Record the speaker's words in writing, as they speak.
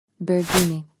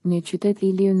Bergini, një qytet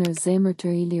i lirë në zemër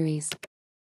të Ilirisë.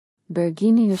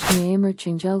 Bergini është një emër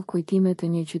që ngjall kujtime të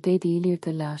një qyteti i lirë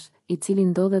të lashtë, i cili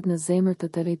ndodhet në zemër të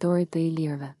territorit të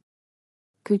Ilirëve.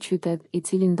 Ky qytet, i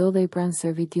cili ndodhej pranë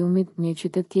Servitiumit, një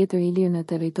qytet tjetër i lirë në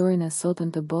territorin e sotëm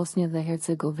të Bosnjë dhe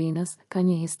Hercegovinës, ka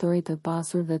një histori të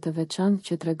pasur dhe të veçantë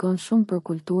që tregon shumë për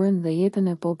kulturën dhe jetën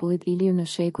e popullit ilir në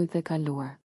shekujt e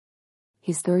kaluar.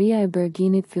 Historia e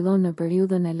Berginit fillon në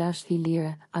periudhën e lashtë ilire,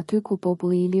 aty ku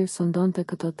populli ilir sundonte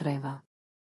këto treva.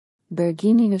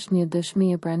 Bergini është një dëshmi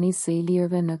e pranisë së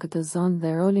ilirëve në këtë zonë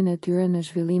dhe rolin e tyre në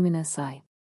zhvillimin e saj.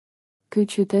 Ky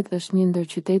qytet është një ndër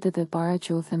qytetet e para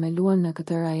që u themeluan në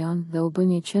këtë rajon dhe u bë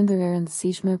një qendër e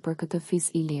rëndësishme për këtë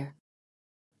fis ilir.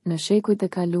 Në shekujt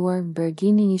e kaluar,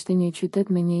 Bergini ishte një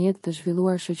qytet me një jetë të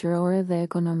zhvilluar shoqërore dhe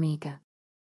ekonomike.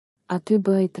 Aty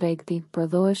bëhej tregti,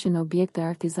 prodhoheshin objekte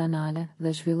artizanale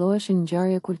dhe zhvilloheshin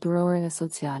ngjarje kulturore e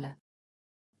sociale.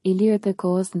 Ilirët e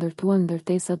kohës ndërtuan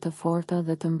ndërtesa të forta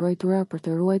dhe të mbrojtura për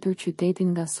të ruajtur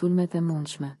qytetin nga sulmet e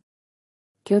mundshme.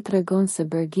 Kjo tregon se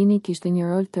Bergini kishte një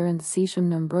rol të rëndësishëm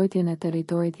në mbrojtjen e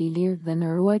territorit ilir dhe në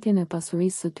ruajtjen e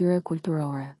pasurisë së tyre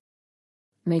kulturore.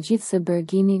 Megjithse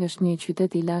Bergini është një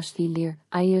qytet i lashtë ilir,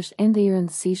 ai është ende i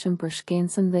rëndësishëm për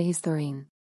shkencën dhe historinë.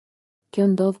 Kjo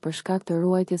ndodh për shkak të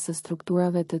ruajtjes së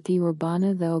strukturave të tij urbane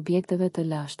dhe objekteve të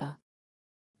lashta.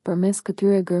 Përmes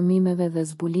këtyre gërmimeve dhe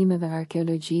zbulimeve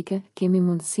arkeologjike, kemi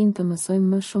mundësinë të mësojmë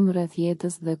më shumë rreth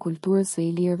jetës dhe kulturës së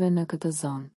ilirëve në këtë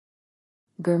zonë.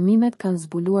 Gërmimet kanë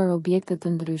zbuluar objekte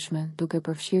të ndryshme, duke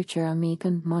përfshirë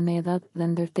qeramikën, monedat dhe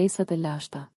ndërtesat e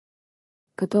lashta.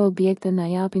 Këto objekte na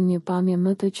japin një pamje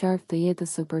më të qartë të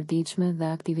jetës së përditshme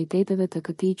dhe aktiviteteve të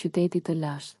këtij qyteti të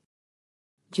lashtë.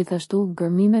 Gjithashtu,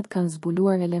 gërmimet kanë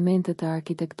zbuluar elemente të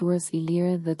arkitekturës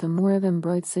ilire dhe të mureve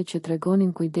mbrojtëse që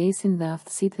tregonin kujdesin dhe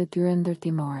aftësitë e tyre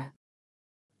ndërtimore.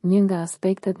 Një nga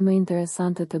aspektet më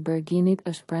interesante të Berginit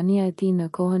është prania e tij në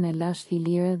kohën e lashtë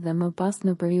ilire dhe më pas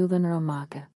në periudhën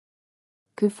romake.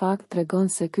 Ky fakt tregon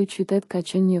se ky qytet ka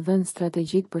qenë një vend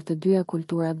strategjik për të dyja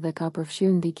kulturat dhe ka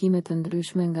përfshirë ndikime të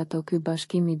ndryshme nga to. Ky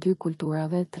bashkim i dy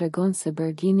kulturave tregon se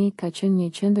Bergini ka qenë një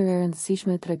qendër e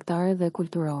rëndësishme tregtare dhe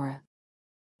kulturore.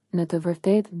 Në të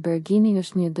vërtetë, Bergini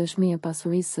është një dëshmi e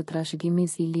pasurisë së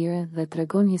trashëgimisë ilire dhe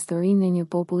tregon historinë e një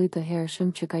populli të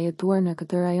hershëm që ka jetuar në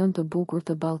këtë rajon të bukur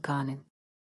të Ballkanit.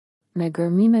 Me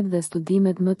gërmimet dhe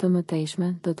studimet më të mëtejshme,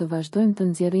 do të vazhdojmë të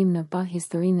nxjerrim në pa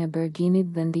historinë e Berginit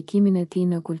dhe ndikimin e tij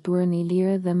në kulturën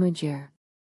ilire dhe më gjerë.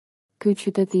 Ky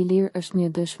qytet ilir është një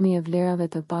dëshmi e vlerave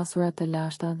të pasura të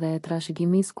lashta dhe e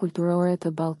trashëgimisë kulturore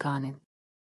të Ballkanit.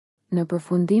 Në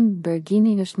përfundim,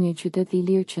 Bergini është një qytet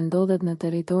ilir që ndodhet në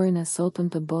territorin e sotëm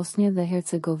të Bosnjë dhe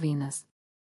Hercegovinës.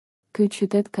 Ky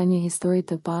qytet ka një histori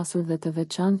të pasur dhe të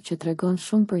veçantë që tregon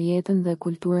shumë për jetën dhe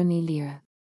kulturën ilire.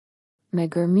 Me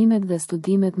gërmimet dhe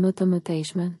studimet më të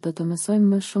mëtejshme, do të mësojmë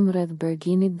më shumë rreth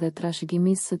Berginit dhe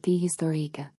trashëgimisë së tij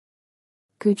historike.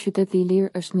 Ky qytet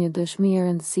ilir është një dëshmi e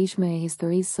rëndësishme e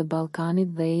historisë së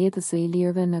Ballkanit dhe e jetës së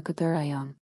ilirëve në këtë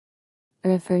rajon.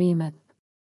 Referimet: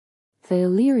 The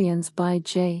Illyrians by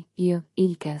J.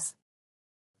 Ilkes.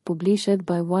 Published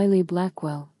by Wiley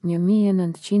Blackwell,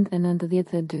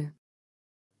 1992.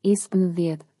 ISBN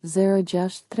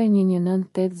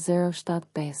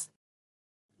 10-06-311-8075.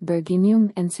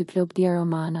 Berginium Encyclopedia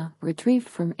Romana, retrieved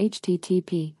from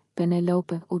http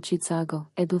Penelope Uçiçago,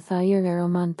 Eduthair e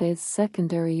Romantes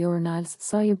Secondary Journals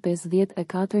Sajë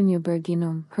 54 një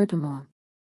Berginum, Hertëmoa.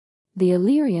 The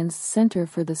Illyrians Center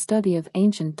for the Study of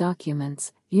Ancient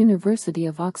Documents, University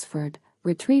of Oxford,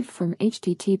 retrieved from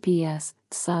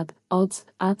https://sad, odds,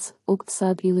 ats,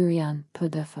 uktsad Illyrian,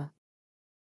 pdf.